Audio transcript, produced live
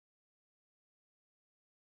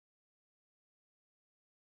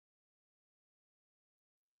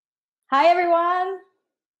Hi, everyone.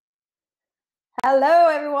 Hello,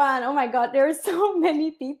 everyone. Oh my God, there are so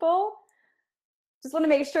many people. Just want to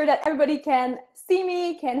make sure that everybody can see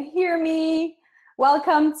me, can hear me.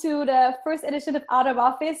 Welcome to the first edition of Out of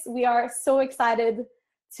Office. We are so excited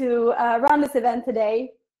to run this event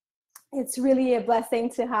today. It's really a blessing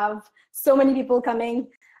to have so many people coming.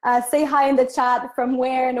 Say hi in the chat from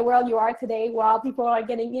where in the world you are today while people are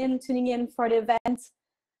tuning in for the event.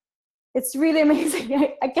 It's really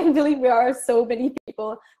amazing. I can't believe we are so many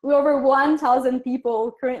people. We're over 1,000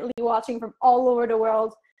 people currently watching from all over the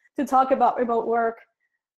world to talk about remote work.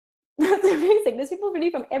 That's amazing. There's people really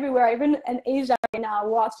from everywhere, even in Asia right now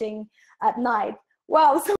watching at night.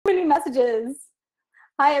 Wow, so many messages.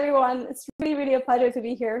 Hi, everyone. It's really, really a pleasure to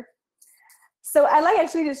be here. So I'd like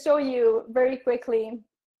actually to show you very quickly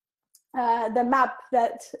the map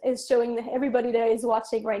that is showing everybody that is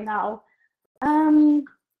watching right now.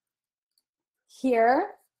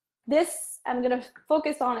 Here, I'm going to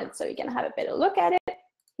focus on it so you can have a better look at it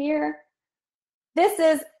here. This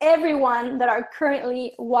is everyone that are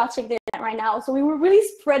currently watching the event right now. So we were really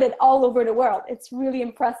spread it all over the world. It's really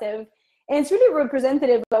impressive. And it's really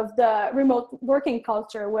representative of the remote working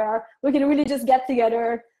culture where we can really just get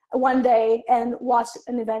together one day and watch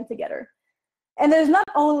an event together. And there's not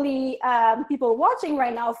only people watching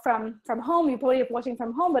right now from home, you're probably watching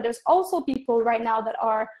from home, but there's also people right now that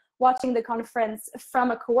are watching the conference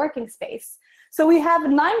from a co-working space. So we have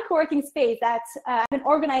 9 co-working spaces that have been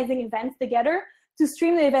organizing events together to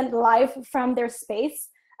stream the event live from their space.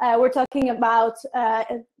 We're talking about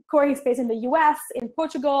a co-working space in the US, in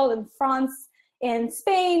Portugal, in France, in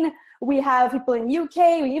Spain. We have people in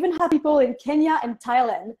UK. We even have people in Kenya and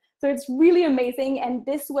Thailand. So it's really amazing. And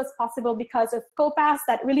this was possible because of Copass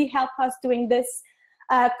that really helped us doing this.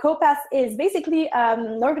 Copass is basically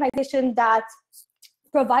an organization that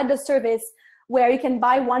provide the service where you can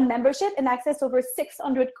buy one membership and access over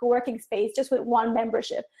 600 co-working space just with one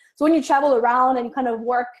membership. So when you travel around and kind of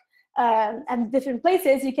work at different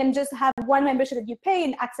places, you can just have one membership that you pay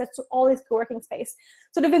and access to all this co-working space.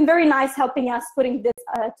 So they've been very nice helping us putting this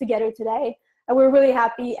together today. And we're really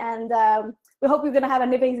happy, and we hope we're gonna have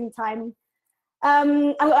an amazing time.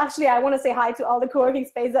 Actually, I wanna say hi to all the co-working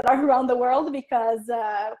spaces that are around the world because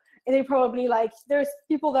they probably there's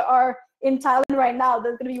people that are in Thailand right now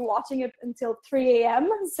that's going to be watching it until 3 a.m.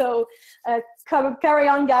 So carry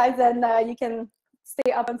on, guys, and you can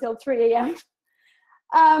stay up until 3 a.m.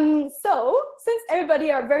 So since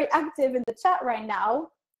everybody are very active in the chat right now,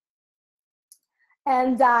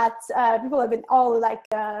 and that people have been all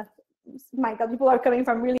my God, people are coming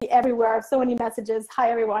from really everywhere. So many messages.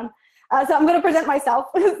 Hi, everyone. So I'm going to present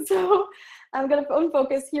myself. So I'm going to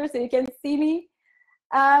focus here so you can see me.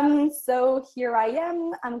 So here I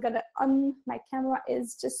am. I'm gonna my camera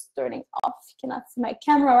is just turning off. You cannot see my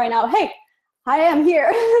camera right now. Hey, I am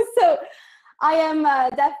here. So I am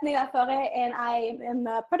Daphne Laforêt, and I am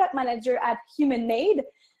a product manager at HumanMade.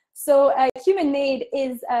 So HumanMade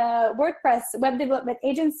is a WordPress web development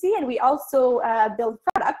agency, and we also build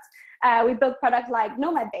products. We build product like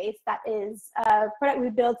Nomad Base. That is a product we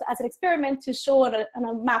built as an experiment to show on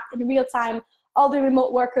a map in real time all the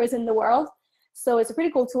remote workers in the world. So it's a pretty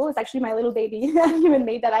cool tool. It's actually my little baby,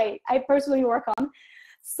 HumanMade, that I personally work on.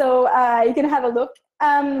 So you can have a look.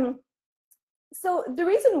 So the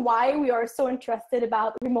reason why we are so interested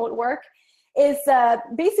about remote work is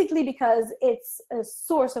basically because it's a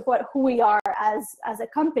source of who we are as a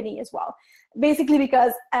company as well. Basically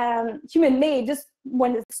because HumanMade, just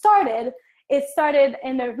when it started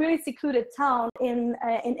in a really secluded town in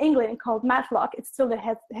England called Matlock. It's still the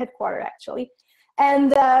headquarters, actually.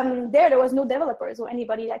 And there was no developers or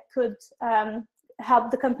anybody that could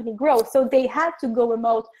help the company grow. So they had to go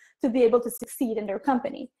remote to be able to succeed in their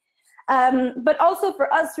company. But also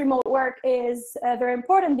for us, remote work is very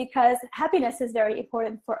important because happiness is very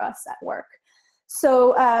important for us at work.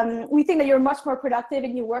 So we think that you're much more productive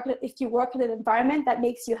if you work in an environment that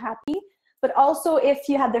makes you happy, but also if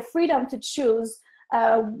you have the freedom to choose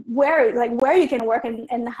where you can work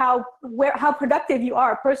and how productive you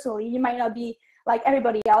are personally. You might not be like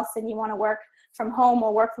everybody else and you want to work from home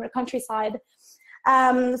or work from the countryside.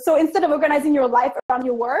 So instead of organizing your life around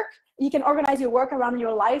your work, you can organize your work around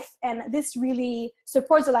your life, and this really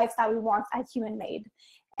supports the lifestyle we want at HumanMade.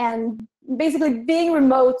 And basically being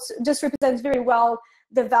remote just represents very well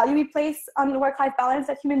the value we place on work-life balance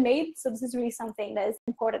at HumanMade. So this is really something that is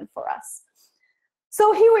important for us.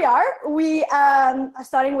 So here we are. We are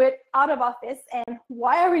starting with Out of Office, and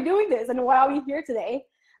why are we doing this and why are we here today?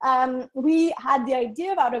 We had the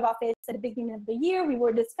idea of Out of Office at the beginning of the year. We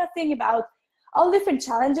were discussing about all different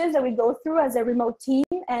challenges that we go through as a remote team,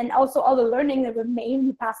 and also all the learning that we've made in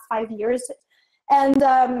the past 5 years. And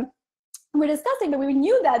we're discussing that we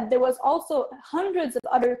knew that there was also hundreds of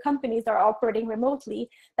other companies that are operating remotely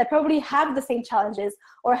that probably have the same challenges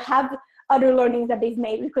or have other learnings that they've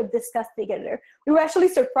made we could discuss together. We were actually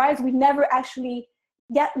surprised we never actually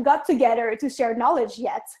got together to share knowledge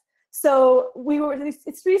yet. So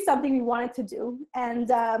it's really something we wanted to do. And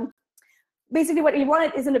basically what we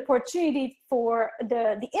wanted is an opportunity for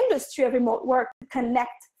the industry of remote work to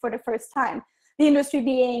connect for the first time. The industry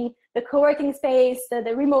being the co-working space,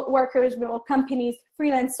 the remote workers, remote companies,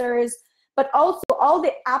 freelancers, but also all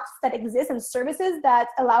the apps that exist and services that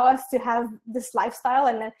allow us to have this lifestyle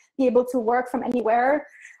and be able to work from anywhere.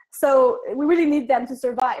 So we really need them to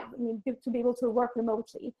survive, to be able to work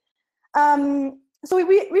remotely. So we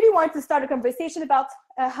really wanted to start a conversation about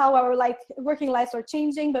how our working lives are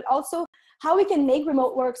changing, but also how we can make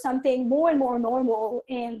remote work something more and more normal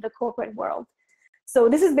in the corporate world. So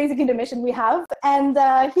this is basically the mission we have. And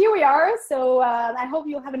here we are. So I hope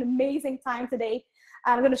you'll have an amazing time today.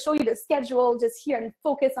 I'm going to show you the schedule just here and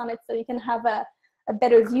focus on it so you can have a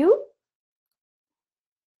better view.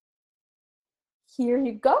 Here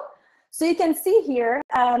you go. So you can see here,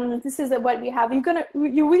 this is what we have.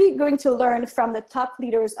 You're really going to learn from the top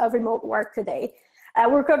leaders of remote work today.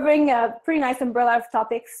 We're covering a pretty nice umbrella of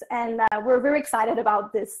topics, and we're very excited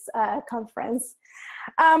about this conference.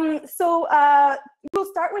 So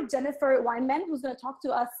we'll start with Jennifer Weinman, who's going to talk to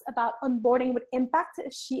us about onboarding with impact.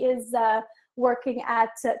 She is working at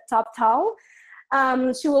TopTal.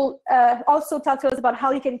 She will also talk to us about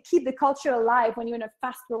how you can keep the culture alive when you're in a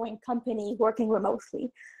fast-growing company working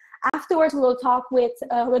remotely. Afterwards, we'll talk with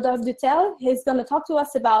Rodolphe Dutel. He's going to talk to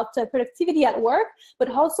us about productivity at work, but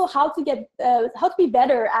also how to be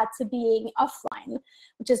better at being offline,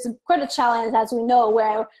 which is quite a challenge, as we know,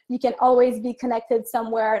 where you can always be connected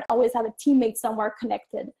somewhere and always have a teammate somewhere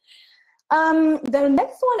connected. The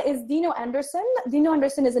next one is Dino Anderson. Dino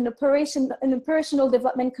Anderson is an operational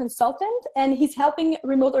development consultant, and he's helping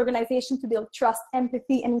remote organizations to build trust,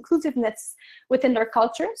 empathy, and inclusiveness within their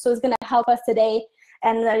culture. So he's going to help us today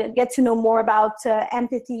and get to know more about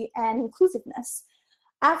empathy and inclusiveness.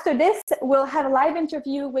 After this, we'll have a live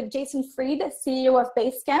interview with Jason Fried, CEO of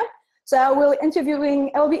Basecamp. So I will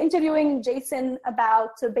be interviewing Jason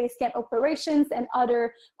about Basecamp operations and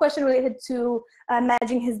other questions related to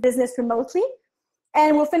managing his business remotely.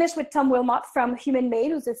 And we'll finish with Tom Wilmot from Human Made,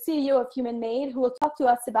 who's the CEO of Human Made, who will talk to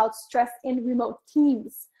us about stress in remote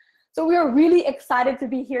teams. So we are really excited to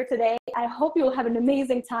be here today. I hope you'll have an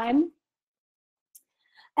amazing time.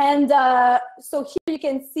 And so here you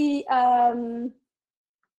can see,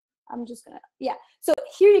 so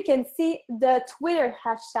here you can see the Twitter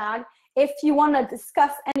hashtag. If you want to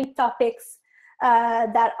discuss any topics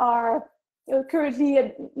that are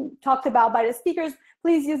currently talked about by the speakers,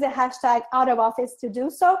 please use the hashtag #OutOfOffice to do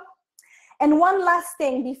so. And one last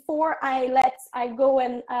thing before I go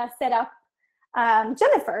and set up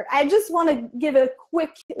Jennifer, I just want to give a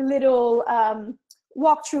quick little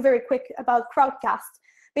walkthrough very quick about Crowdcast.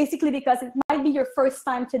 Basically, because it might be your first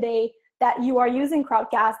time today that you are using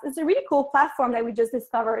Crowdcast. It's a really cool platform that we just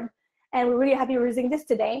discovered, and we're really happy we're using this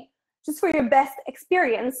today. Just for your best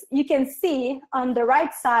experience, you can see on the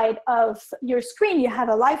right side of your screen, you have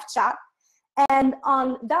a live chat. And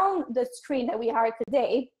down the screen that we are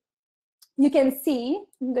today, you can see,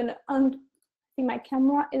 I'm going to, I think my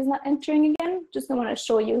camera is not entering again. Just I want to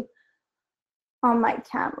show you on my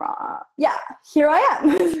camera. Yeah, here I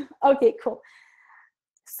am. Okay, cool.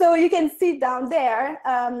 So you can see down there,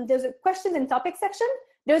 there's a questions and topic section.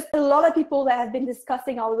 There's a lot of people that have been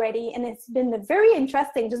discussing already, and it's been very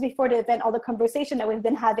interesting just before the event, all the conversation that we've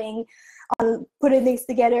been having on putting things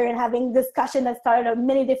together and having discussion that started on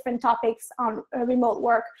many different topics on remote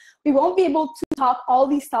work. We won't be able to talk all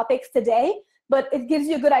these topics today, but it gives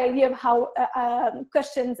you a good idea of how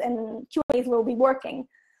questions and Q&As will be working.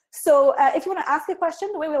 So if you want to ask a question,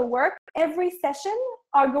 the way it will work, every session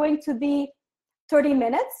are going to be 30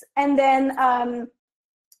 minutes, and then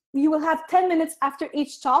you will have 10 minutes after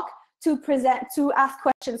each talk to ask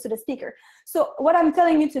questions to the speaker. So what I'm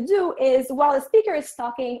telling you to do is, while the speaker is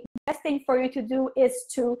talking, the best thing for you to do is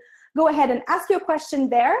to go ahead and ask your question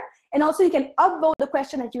there, and also you can upvote the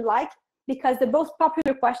question that you like, because the most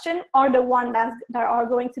popular question are the ones that are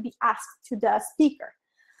going to be asked to the speaker.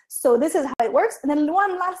 So this is how it works. And then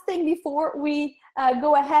one last thing before we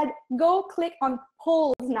go ahead, go click on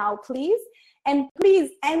polls now, please. And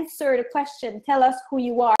please answer the question. Tell us who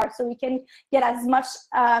you are so we can get as much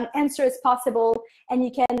answer as possible. And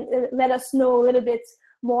you can let us know a little bit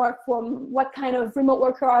more from what kind of remote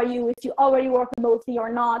worker are you, if you already work remotely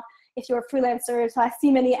or not, if you're a freelancer. So I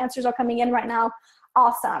see many answers are coming in right now.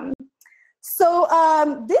 Awesome. So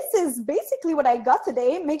this is basically what I got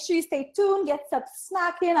today. Make sure you stay tuned, get some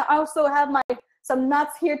snack in. I also have some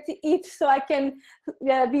nuts here to eat so I can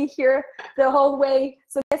be here the whole way.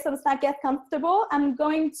 So get some snack, get comfortable. I'm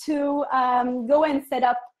going to go and set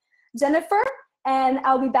up Jennifer, and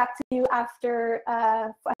I'll be back to you after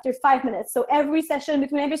 5 minutes. So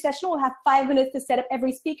between every session, we'll have 5 minutes to set up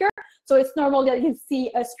every speaker. So it's normal that you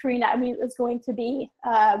see a screen that means it's going to be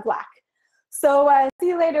black. So see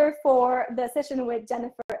you later for the session with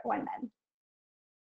Jennifer Weinman.